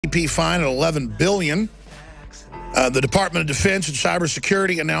GDP fine at $11 billion. The Department of Defense and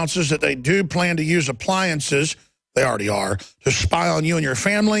Cybersecurity announces that they do plan to use appliances, they already are, to spy on you and your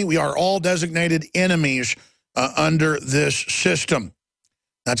family. We are all designated enemies under this system.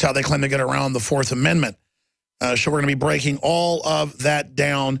 That's how they claim to get around the Fourth Amendment. So we're going to be breaking all of that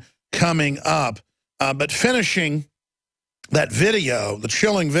down coming up. But finishing that video, the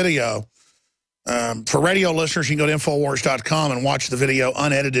chilling video, for radio listeners, you can go to Infowars.com and watch the video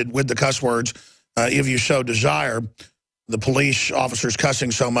unedited with the cuss words if you so desire. The police officers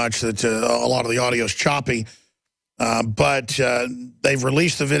cussing so much that a lot of the audio is choppy. But they've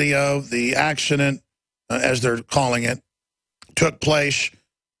released the video. The accident, as they're calling it, took place,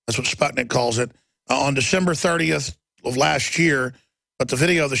 that's what Sputnik calls it, on December 30th of last year. But the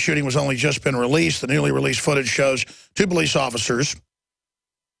video of the shooting was only just been released. The newly released footage shows two police officers,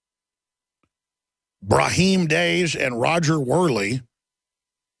 Brahim Days and Roger Worley,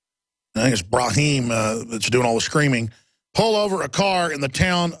 I think it's Brahim that's doing all the screaming, pull over a car in the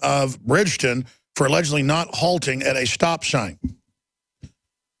town of Bridgeton for allegedly not halting at a stop sign.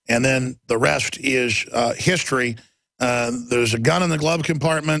 And then the rest is history. There's a gun in the glove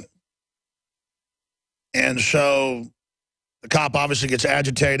compartment. And so the cop obviously gets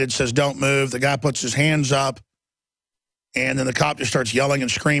agitated, says, don't move. The guy puts his hands up. And then the cop just starts yelling and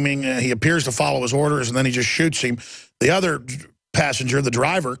screaming. He appears to follow his orders, and then he just shoots him. The other passenger, the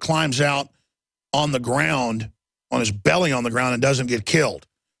driver, climbs out on the ground, on his belly on the ground, and doesn't get killed.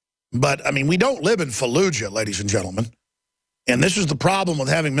 But, I mean, we don't live in Fallujah, ladies and gentlemen. And this is the problem with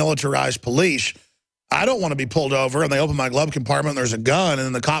having militarized police. I don't want to be pulled over, and they open my glove compartment, and there's a gun, and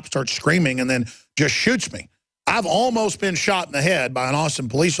then the cop starts screaming and then just shoots me. I've almost been shot in the head by an Austin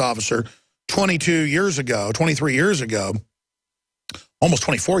police officer 22 years ago, 23 years ago, almost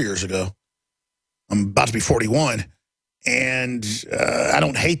 24 years ago. I'm about to be 41. And I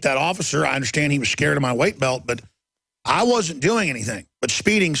don't hate that officer. I understand he was scared of my weight belt, but I wasn't doing anything but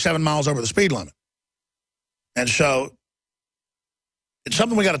speeding 7 miles over the speed limit. And so it's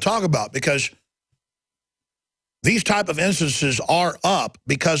something we got to talk about, because these type of instances are up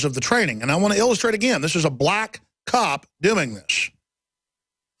because of the training. And I want to illustrate again, this is a black cop doing this.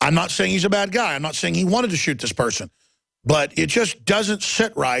 I'm not saying he's a bad guy. I'm not saying he wanted to shoot this person. But it just doesn't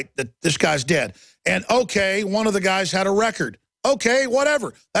sit right that this guy's dead. And, okay, one of the guys had a record. Okay,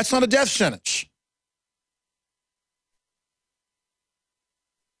 whatever. That's not a death sentence.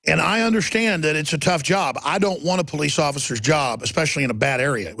 And I understand that it's a tough job. I don't want a police officer's job, especially in a bad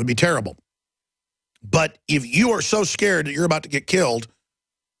area. It would be terrible. But if you are so scared that you're about to get killed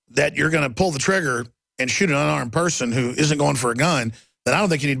that you're going to pull the trigger and shoot an unarmed person who isn't going for a gun, then I don't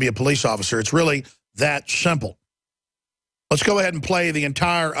think you need to be a police officer. It's really that simple. Let's go ahead and play the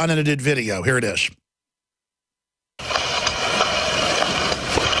entire unedited video. Here it is.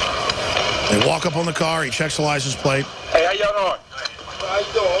 They walk up on the car. He checks the license plate. Hey, how y'all doing? How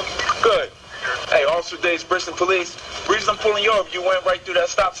you doing? Good. Hey, Officer Days, Bristol Police. Reason I'm pulling you over, you went right through that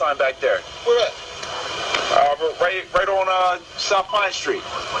stop sign back there. Where at? Right on South Pine Street.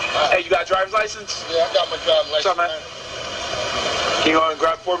 Hey, you got a driver's license? Yeah, I got my driver's license. What's up, man? Can you go and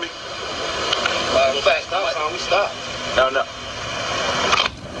grab for me? Fast, we stop. No.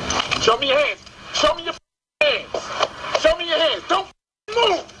 Show me your hands. Show me your hands. Show me your hands. Don't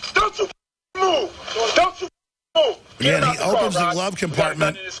move. Don't you move. Don't you move. Again, he opens the glove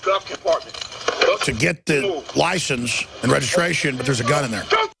compartment to get the license and registration, but there's a gun in there.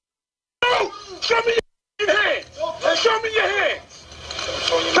 Don't move. Show me your hands. Show me your hands.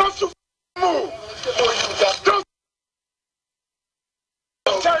 Don't you move. Don't.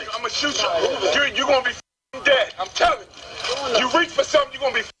 I'm telling you, I'm going to shoot you. You're going to be dead. I'm telling you. You reach for something, you're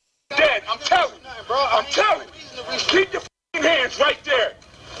going to be dead. I'm telling you. I'm telling you. Keep your hands right there.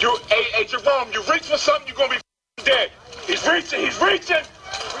 Hey, Jerome, you reach for something, you're going to be dead. He's reaching.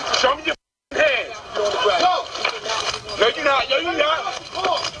 Show me your hands. No, you're not. No,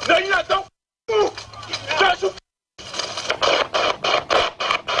 you're not. Don't move. Don't you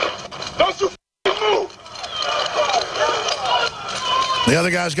move. The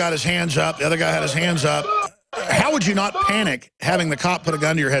other guy's got his hands up. The other guy had his hands up. How would you not panic having the cop put a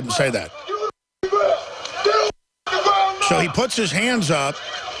gun to your head and say that? So he puts his hands up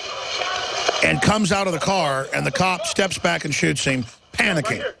and comes out of the car, and the cop steps back and shoots him, panicking.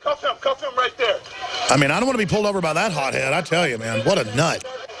 Right here. Cuff him right there. I mean, I don't want to be pulled over by that hothead. I tell you, man, what a nut.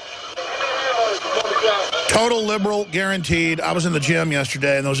 Total liberal, guaranteed. I was in the gym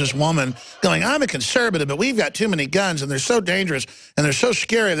yesterday, and there was this woman going, I'm a conservative, but we've got too many guns, and they're so dangerous, and they're so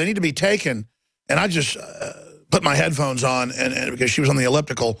scary, they need to be taken. And I just put my headphones on, and because she was on the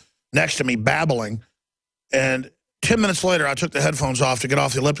elliptical next to me babbling. And 10 minutes later, I took the headphones off to get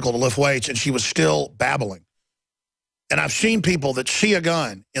off the elliptical to lift weights, and she was still babbling. And I've seen people that see a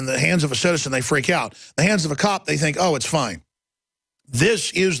gun in the hands of a citizen, they freak out. The hands of a cop, they think, oh, it's fine.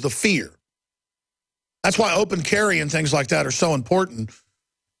 This is the fear. That's why open carry and things like that are so important,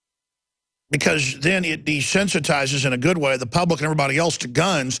 because then it desensitizes in a good way the public and everybody else to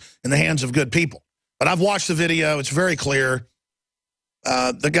guns in the hands of good people. But I've watched the video. It's very clear.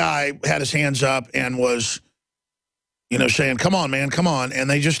 The guy had his hands up and was, you know, saying, come on, man, come on. And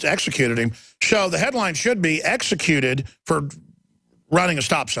they just executed him. So the headline should be executed for running a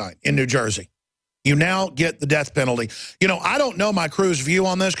stop sign in New Jersey. You now get the death penalty. You know, I don't know my crew's view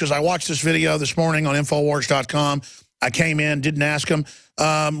on this because I watched this video this morning on Infowars.com. I came in, didn't ask them.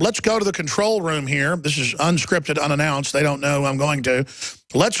 Let's go to the control room here. This is unscripted, unannounced. They don't know I'm going to.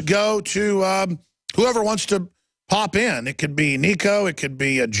 Let's go to whoever wants to pop in. It could be Nico. It could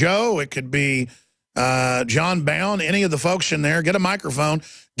be Joe. It could be John Bound, any of the folks in there. Get a microphone.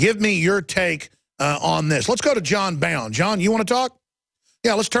 Give me your take on this. Let's go to John Bound. John, you want to talk?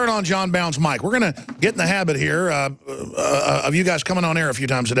 Yeah, let's turn on John Bound's mic. We're going to get in the habit here of you guys coming on air a few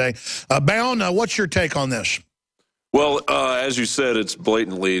times a day. Bound, what's your take on this? Well, as you said, it's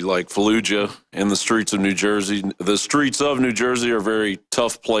blatantly like Fallujah in the streets of New Jersey. The streets of New Jersey are a very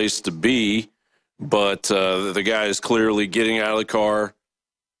tough place to be, but the guy is clearly getting out of the car.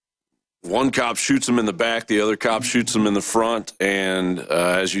 One cop shoots him in the back, the other cop shoots him in the front, and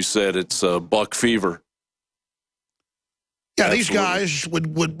as you said, it's buck fever. Yeah, Absolutely. these guys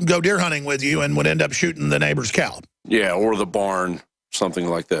would go deer hunting with you and would end up shooting the neighbor's cow. Yeah, or the barn, something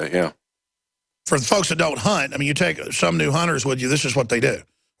like that, yeah. For the folks that don't hunt, I mean, you take some new hunters with you, this is what they do.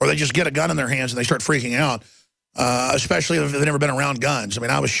 Or they just get a gun in their hands and they start freaking out, especially if they've never been around guns. I mean,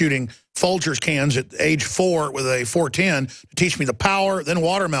 I was shooting Folgers cans at age 4 with a 410 to teach me the power, then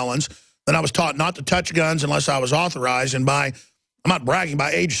watermelons. Then I was taught not to touch guns unless I was authorized. And by, I'm not bragging,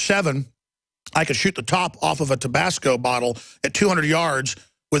 by age 7, I could shoot the top off of a Tabasco bottle at 200 yards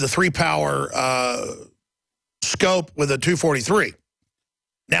with a 3-power scope with a 243.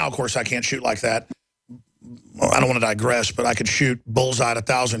 Now, of course, I can't shoot like that. Well, I don't want to digress, but I could shoot bullseye at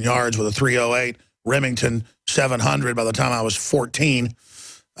 1,000 yards with a 308 Remington 700 by the time I was 14.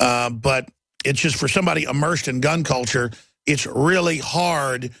 But it's just for somebody immersed in gun culture, it's really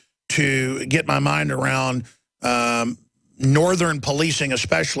hard to get my mind around northern policing,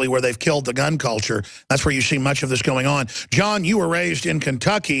 especially where they've killed the gun culture. That's where you see much of this going on. John, you were raised in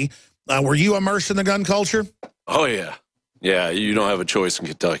Kentucky. Were you immersed in the gun culture? Oh, yeah. Yeah, you don't have a choice in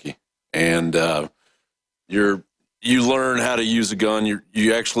Kentucky. And you learn how to use a gun.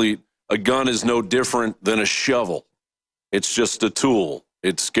 You actually, a gun is no different than a shovel. It's just a tool.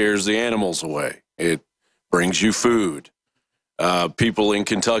 It scares the animals away. It brings you food. People in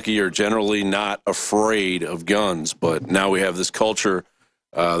Kentucky are generally not afraid of guns, but now we have this culture.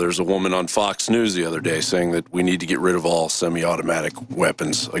 There's a woman on Fox News the other day saying that we need to get rid of all semi-automatic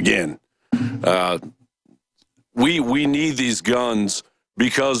weapons again. We need these guns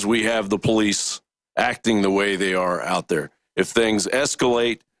because we have the police acting the way they are out there. If things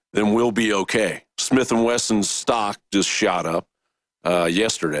escalate, then we'll be okay. Smith & Wesson's stock just shot up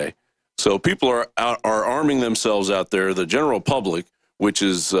yesterday. So people are arming themselves out there, the general public, which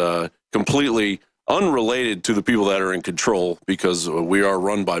is completely unrelated to the people that are in control, because we are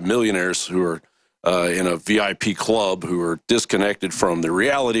run by millionaires who are in a VIP club who are disconnected from the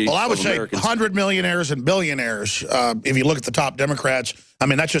reality. Well, I would of say Americans. 100 millionaires and billionaires. If you look at the top Democrats, I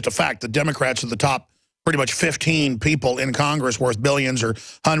mean, that's just a fact. The Democrats are the top pretty much 15 people in Congress worth billions or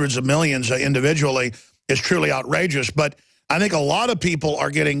hundreds of millions individually is truly outrageous. But I think a lot of people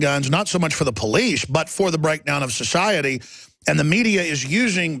are getting guns, not so much for the police, but for the breakdown of society. And the media is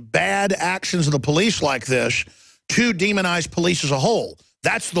using bad actions of the police like this to demonize police as a whole.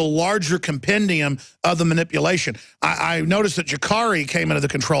 That's the larger compendium of the manipulation. I noticed that Jakari came into the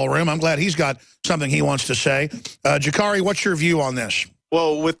control room. I'm glad he's got something he wants to say. Jakari, what's your view on this?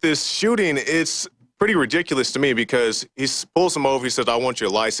 Well, with this shooting, it's pretty ridiculous to me because he pulls him over. He says, I want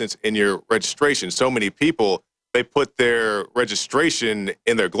your license and your registration. So many people, they put their registration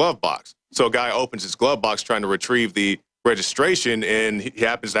in their glove box. So a guy opens his glove box trying to retrieve the registration, and he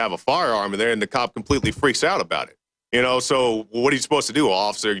happens to have a firearm in there, and the cop completely freaks out about it. You know, so what are you supposed to do,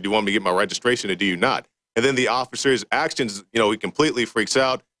 officer? Do you want me to get my registration or do you not? And then the officer's actions, you know, he completely freaks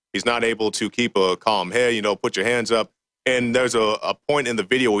out. He's not able to keep a calm head, you know, put your hands up. And there's a point in the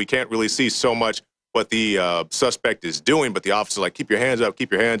video where we can't really see so much what the suspect is doing, but the officer's like, keep your hands up,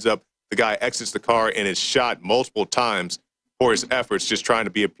 keep your hands up. The guy exits the car and is shot multiple times for his efforts just trying to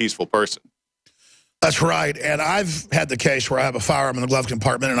be a peaceful person. That's right. And I've had the case where I have a firearm in the glove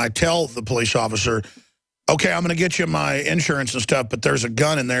compartment, and I tell the police officer, okay, I'm going to get you my insurance and stuff, but there's a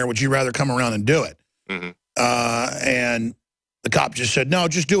gun in there. Would you rather come around and do it? And the cop just said, no,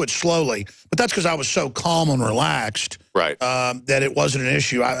 just do it slowly. But that's because I was so calm and relaxed that it wasn't an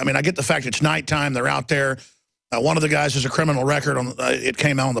issue. I mean, I get the fact it's nighttime. They're out there. One of the guys has a criminal record. It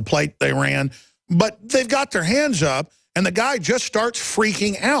came out on the plate they ran. But they've got their hands up, and the guy just starts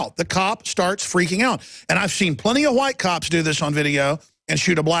freaking out. The cop starts freaking out. And I've seen plenty of white cops do this on video and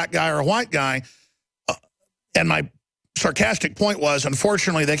shoot a black guy or a white guy. And my sarcastic point was,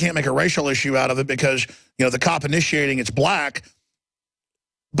 unfortunately, they can't make a racial issue out of it because, you know, the cop initiating it's black.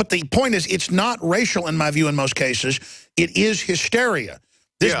 But the point is, it's not racial in my view in most cases. It is hysteria.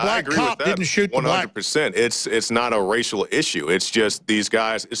 This black cop didn't shoot the black. 100%. It's not a racial issue. It's just these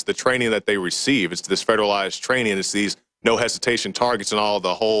guys, it's the training that they receive. It's this federalized training. It's these no hesitation targets and all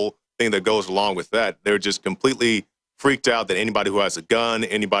the whole thing that goes along with that. They're just completely freaked out that anybody who has a gun,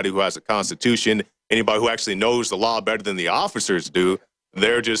 anybody who has a constitution, anybody who actually knows the law better than the officers do,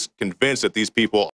 they're just convinced that these people